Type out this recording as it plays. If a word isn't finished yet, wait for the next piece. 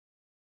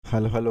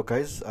Hello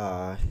guys,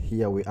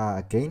 here we are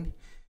again.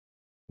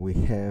 We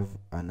have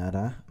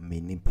another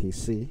mini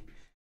PC.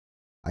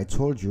 I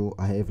told you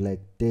I have like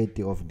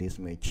 30 of these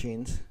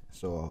machines,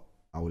 so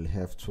I will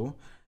have to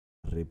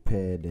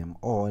repair them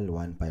all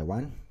one by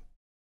one,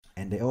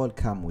 and they all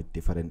come with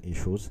different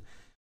issues.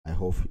 I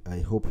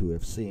hope you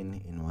have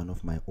seen in one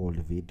of my old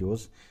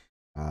videos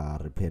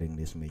repairing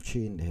this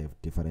machine. They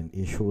have different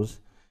issues.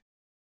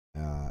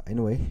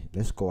 Anyway,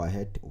 let's go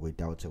ahead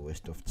without a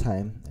waste of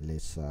time.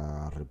 Let's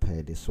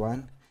repair this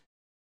one.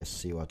 Let's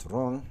see what's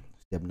wrong.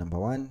 Step number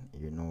one,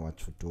 you know what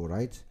to do,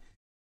 right?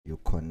 You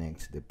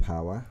connect the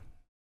power.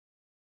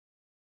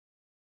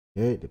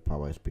 Okay, the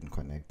power has been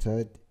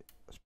connected.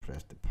 Let's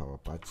press the power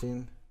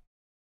button.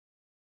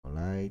 No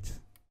light.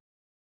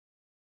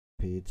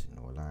 Repeat,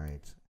 no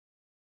light.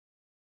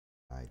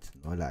 Light,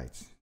 no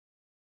light.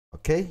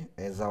 Okay,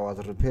 as I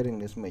was repairing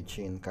this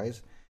machine,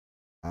 guys,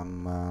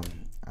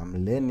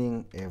 I'm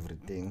learning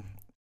everything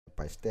step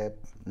by step.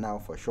 Now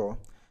for sure,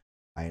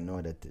 I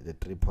know that the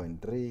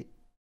 3.3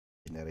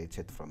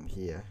 generated from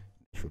here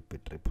should be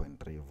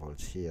 3.3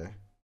 volts here.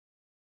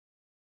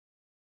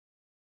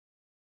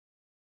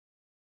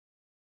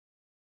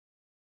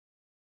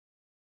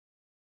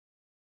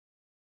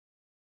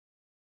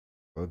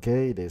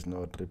 Okay, there's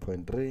no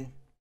 3.3.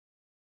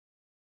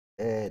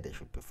 There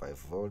should be 5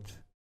 volts.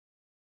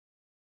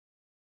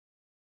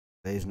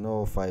 There is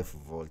no 5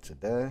 volts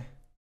there.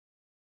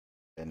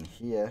 And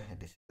here,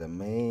 this is the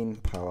main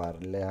power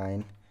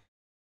line.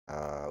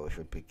 We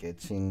should be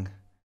getting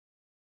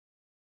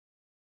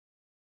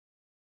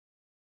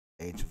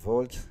 8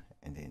 volts,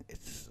 and then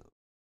it's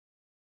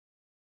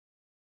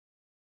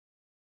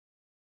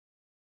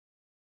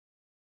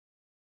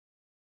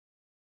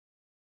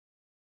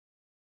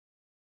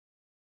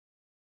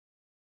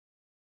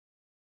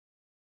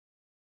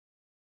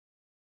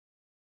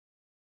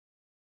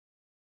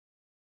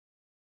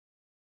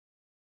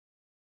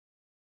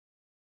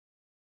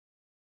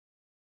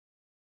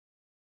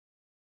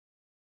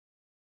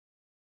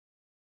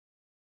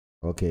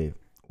okay.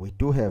 We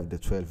do have the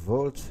 12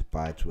 volts,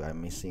 but we are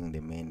missing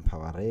the main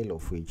power rail,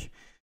 of which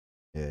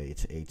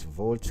it's 8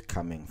 volts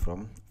coming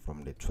from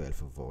the 12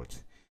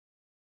 volts.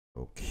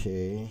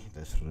 Okay,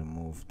 let's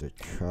remove the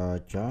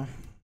charger.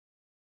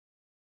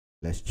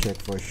 Let's check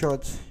for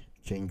shorts.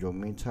 Change your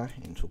meter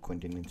into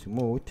continuity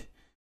mode,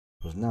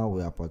 because now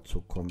we're about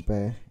to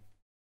compare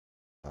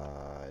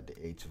the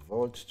 8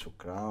 volts to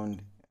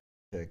ground.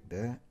 Check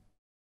there,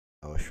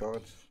 no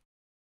shorts.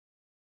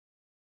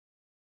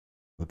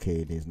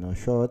 Okay, there's no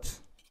shorts.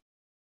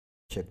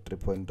 Check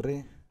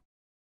 3.3,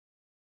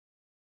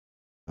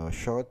 no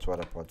shorts.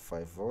 What about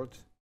 5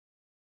 volts?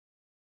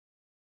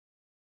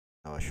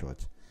 No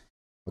shorts.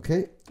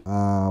 Okay,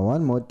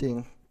 one more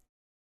thing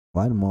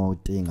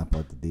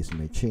about these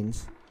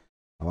machines.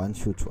 I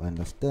want you to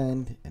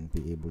understand and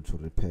be able to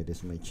repair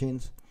these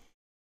machines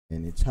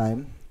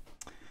anytime.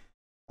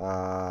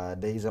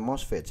 There is a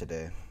MOSFET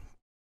there.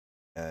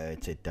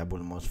 It's a double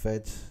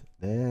MOSFET.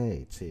 There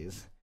it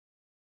is.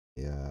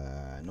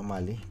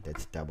 Normally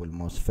that double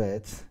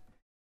MOSFET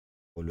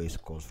always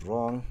goes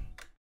wrong,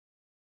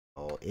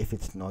 or if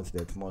it's not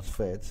that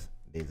MOSFET,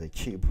 there's a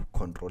chip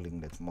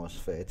controlling that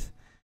MOSFET.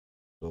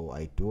 So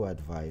I do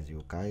advise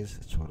you guys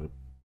to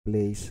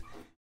replace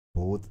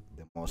both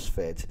the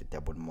MOSFET, the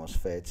double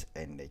MOSFET,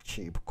 and the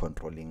chip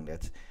controlling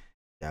that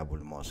double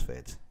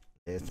MOSFET.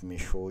 Let me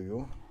show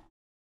you.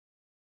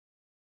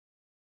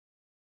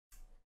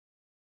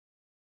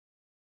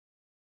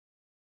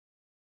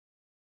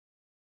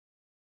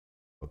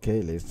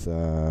 Okay, let's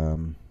have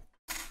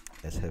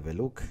a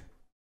look.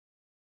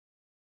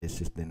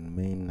 This is the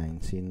main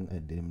 19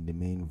 the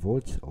main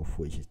volt, of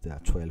which is the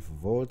 12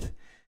 volt.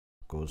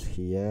 Goes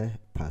here,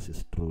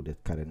 passes through the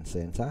current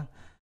sensor,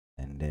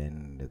 and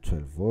then the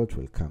 12 volt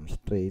will come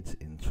straight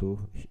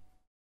into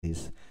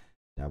this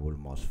double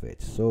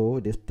MOSFET. So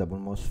this double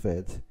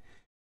MOSFET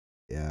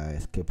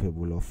is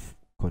capable of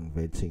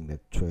converting the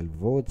 12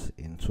 volts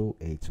into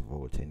 8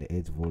 volts, and the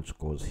 8 volts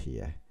goes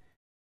here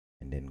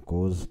and then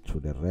goes to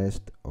the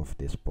rest of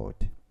this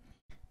port.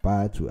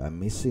 But we are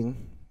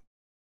missing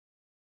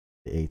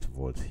the 8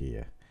 volts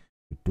here.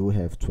 We do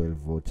have 12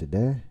 volts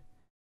there,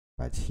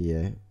 but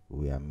here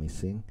we are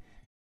missing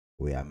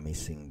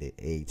the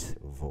 8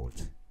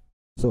 volts.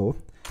 So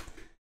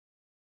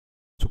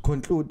to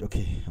conclude,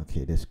 okay,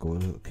 let's go.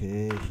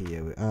 Okay,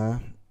 here we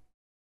are.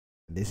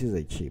 This is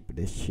a chip.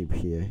 This chip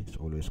here, it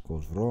always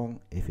goes wrong.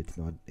 If it's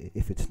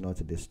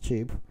not this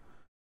chip,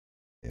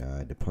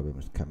 the problem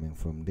is coming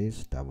from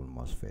this double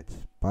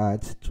MOSFET.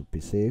 But to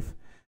be safe,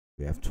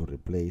 we have to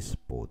replace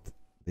both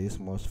this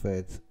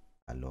MOSFET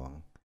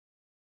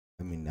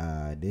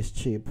this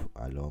chip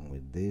along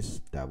with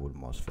this double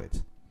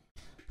MOSFET.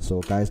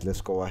 So guys,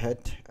 let's go ahead.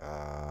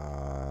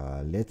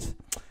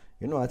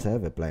 You know what, I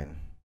have a plan.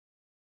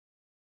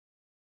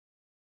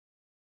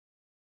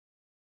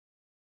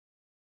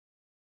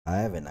 I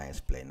have a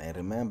nice plan. I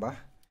remember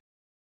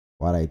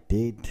what I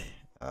did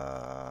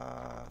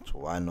to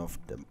one of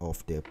the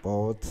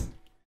boards.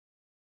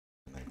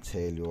 And I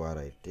tell you what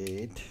I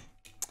did.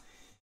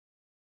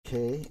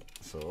 Okay,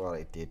 so what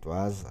I did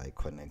was I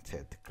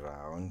connected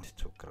ground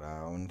to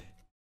ground,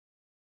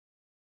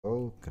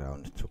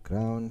 ground to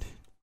ground,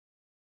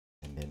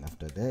 and then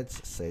after that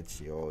set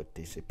your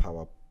DC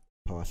power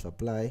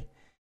supply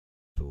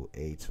to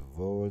 8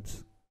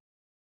 volts.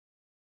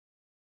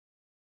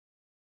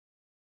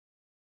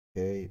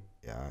 Okay,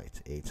 yeah,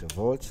 it's 8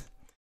 volts.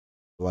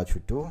 What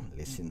you do,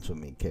 listen to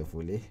me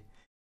carefully.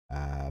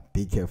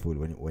 Be careful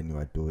when you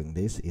are doing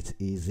this. It's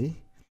easy.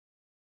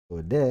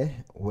 So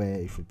there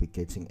where you should be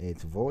getting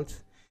 8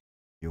 volts,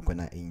 you're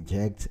gonna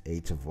inject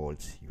 8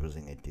 volts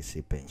using a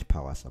DC bench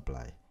power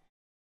supply.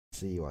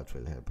 See what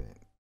will happen.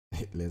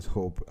 Let's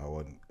hope I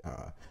won't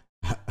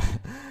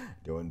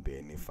there won't be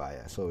any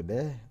fire. So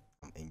there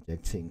I'm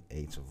injecting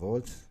 8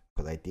 volts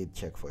because I did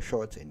check for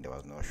short and there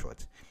was no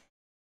short.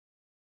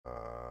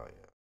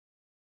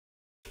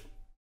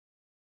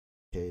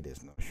 Okay,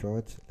 there's no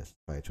short. Let's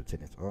try to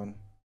turn it on.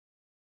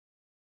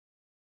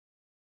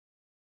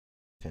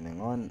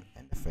 Turning on,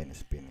 and the fan is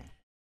spinning.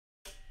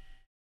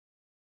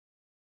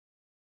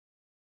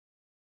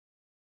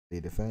 See,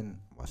 the fan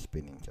was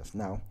spinning just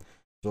now.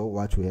 So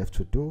what we have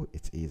to do,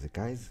 it's easy,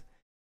 guys.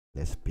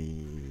 Let's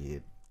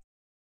be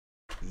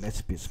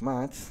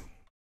smart.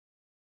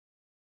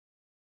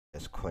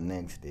 Let's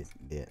connect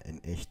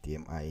an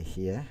HDMI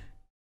here,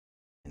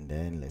 and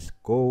then let's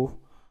go.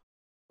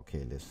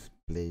 Okay, let's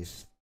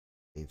place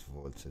 8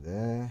 volts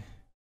there,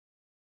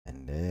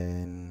 and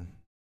then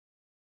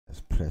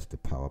let's press the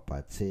power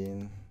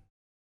button.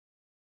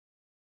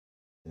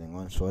 Turning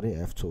on, sorry, I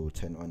have to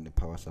turn on the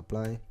power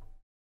supply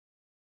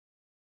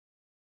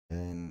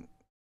and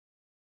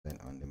turn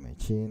on the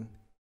machine.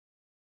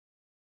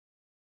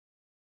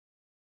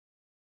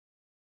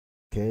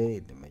 Okay,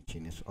 the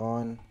machine is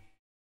on.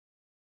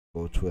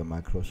 Go to a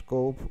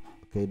microscope.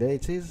 Okay, there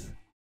it is.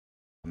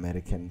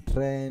 American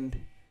trend.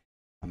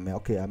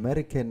 Okay,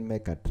 American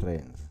mega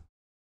trends.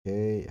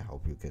 Okay, I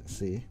hope you can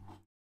see.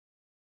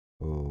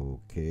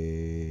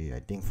 Okay, I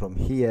think from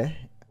here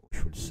we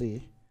should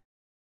see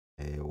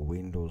a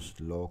Windows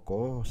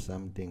logo,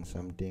 something.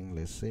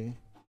 Let's see.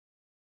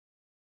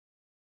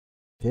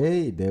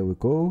 Okay, there we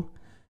go.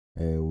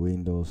 A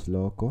Windows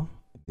logo.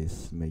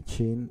 This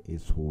machine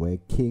is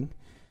working.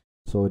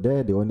 So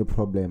there, the only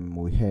problem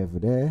we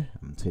have there,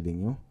 I'm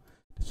telling you.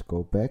 Let's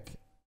go back.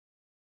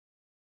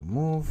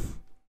 Move.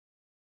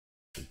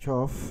 Switch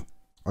off.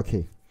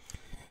 Okay.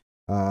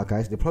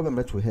 Guys, the problem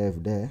that we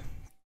have there,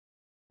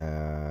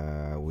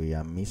 we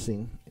are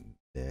missing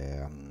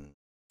the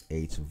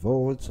 8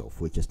 volts of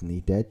which is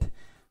needed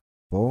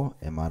for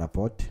a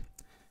motherboard.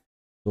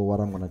 So what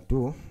I'm gonna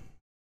do,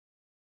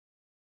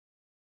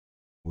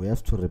 we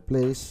have to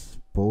replace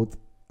both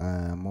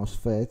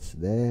MOSFETs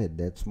there.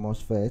 That's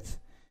MOSFET,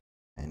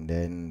 and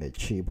then the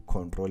chip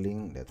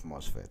controlling that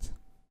MOSFET.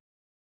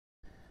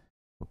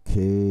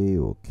 Okay.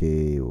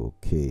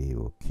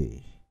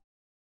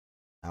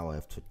 Now I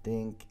have to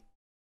think.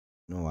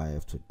 No, I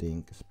have to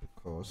think. It's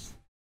because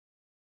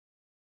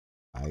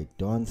I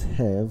don't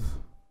have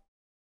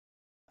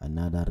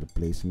another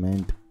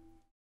replacement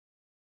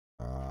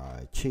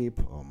chip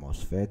or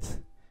MOSFET.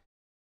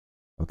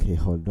 Okay,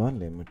 hold on,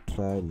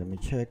 let me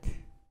check.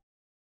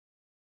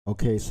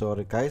 Okay,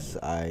 sorry guys,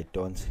 I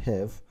don't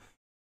have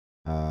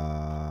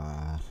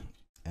a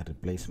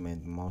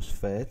replacement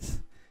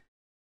MOSFET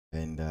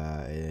and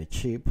a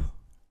chip.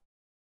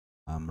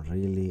 I'm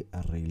really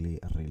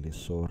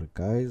sorry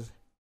guys.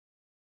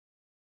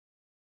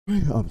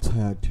 I'm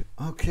tired.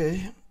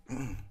 Okay.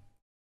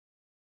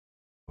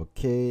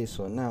 Okay,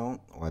 so now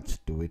what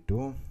do we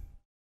do?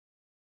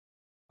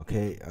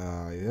 Okay,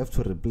 you have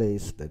to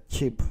replace the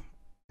chip,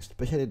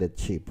 especially the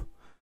chip,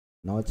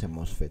 not a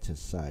MOSFET as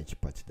such,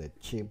 but the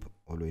chip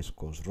always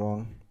goes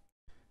wrong.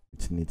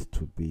 It needs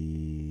to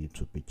be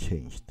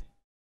changed.